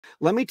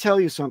Let me tell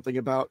you something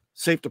about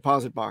safe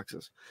deposit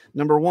boxes.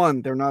 Number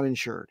one, they're not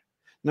insured.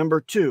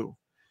 Number two,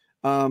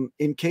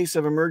 in case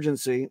of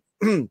emergency,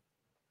 you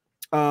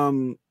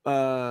can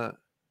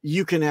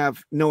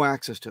have no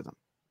access to them.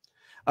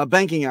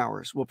 Banking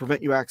hours will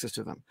prevent you access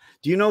to them.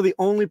 Do you know the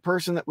only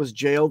person that was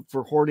jailed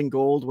for hoarding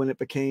gold when it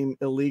became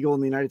illegal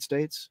in the United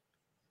States?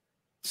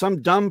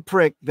 Some dumb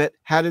prick that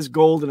had his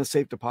gold in a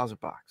safe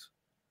deposit box.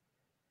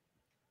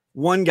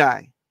 One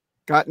guy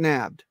got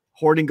nabbed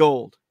hoarding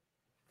gold.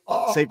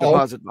 Safe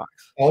deposit box.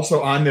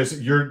 Also on this,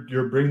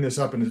 you're bringing this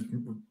up and it's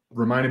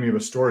reminding me of a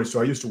story. So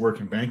I used to work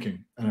in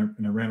banking and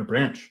I ran a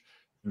branch.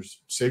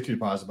 There's safety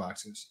deposit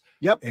boxes.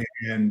 Yep.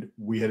 And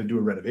we had to do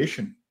a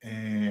renovation.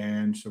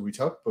 And so we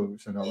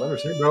sent our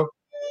letters, hey, bro,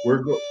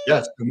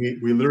 yes.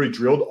 And we literally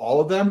drilled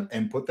all of them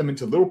and put them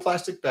into little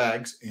plastic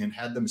bags and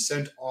had them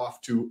sent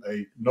off to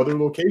another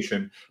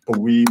location. But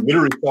we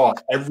literally saw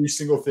every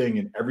single thing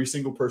in every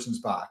single person's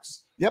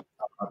box. Yep.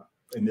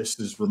 And this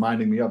is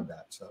reminding me of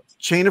that. So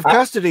chain of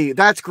custody.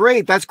 That's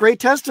great. That's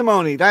great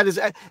testimony. That's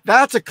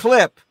a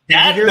clip.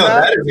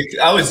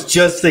 I was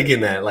just thinking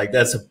that. Like,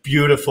 that's a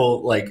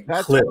beautiful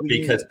clip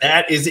because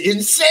that is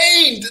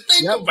insane to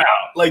think about.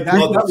 Like, I'm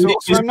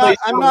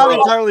not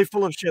entirely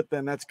full of shit.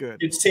 Then that's good.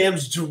 It's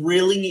Sam's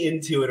drilling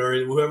into it,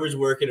 or whoever's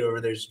working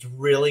over there's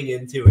drilling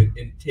into it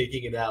and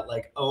taking it out.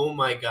 Like, oh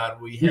my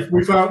god, we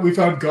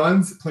found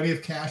guns, plenty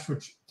of cash,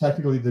 which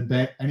technically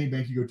any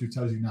bank you go to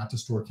tells you not to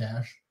store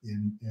cash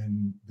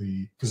in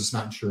the because it's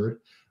not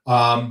insured.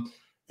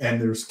 And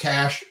there's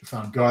cash,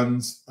 found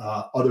guns,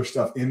 other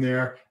stuff in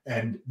there.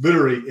 And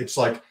literally, it's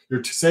like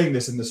you're saying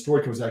this, and the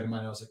story comes back in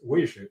mind. I was like,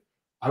 wait a shit,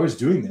 I was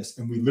doing this,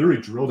 and we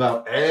literally drilled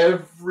out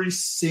every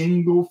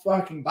single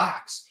fucking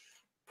box,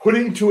 put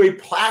it into a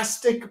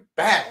plastic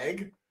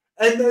bag,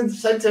 and then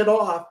sent it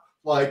off.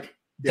 Like,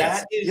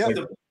 that is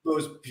the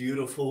most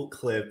beautiful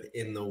clip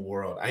in the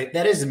world.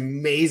 That is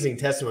amazing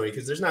testimony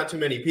because there's not too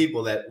many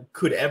people that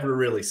could ever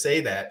really say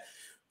that.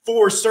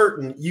 For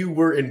certain, you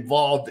were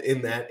involved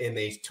in that, and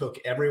they took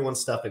everyone's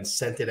stuff and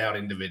sent it out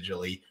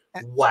individually.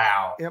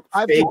 Wow. Yep.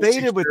 I've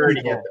debated with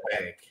people.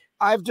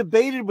 I've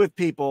debated with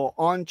people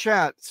on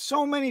chat.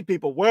 So many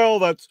people. Well,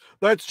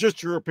 that's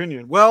just your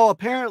opinion. Well,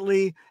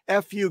 apparently,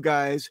 F you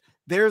guys.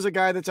 There's a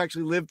guy that's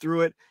actually lived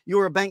through it. You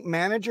were a bank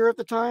manager at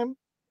the time?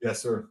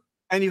 Yes, sir.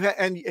 And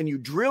you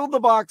drilled the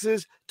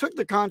boxes, took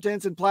the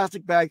contents in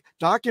plastic bag,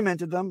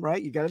 documented them,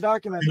 right? You got to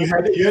document them. You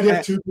had to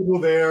have two people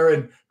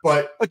there,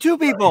 two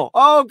people.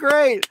 Oh,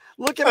 great!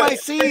 Look at my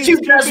seeds. Two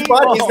best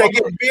buddies that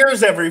get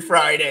beers every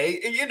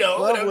Friday. You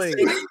know, lovely, what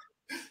I'm saying?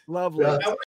 Lovely. Yeah.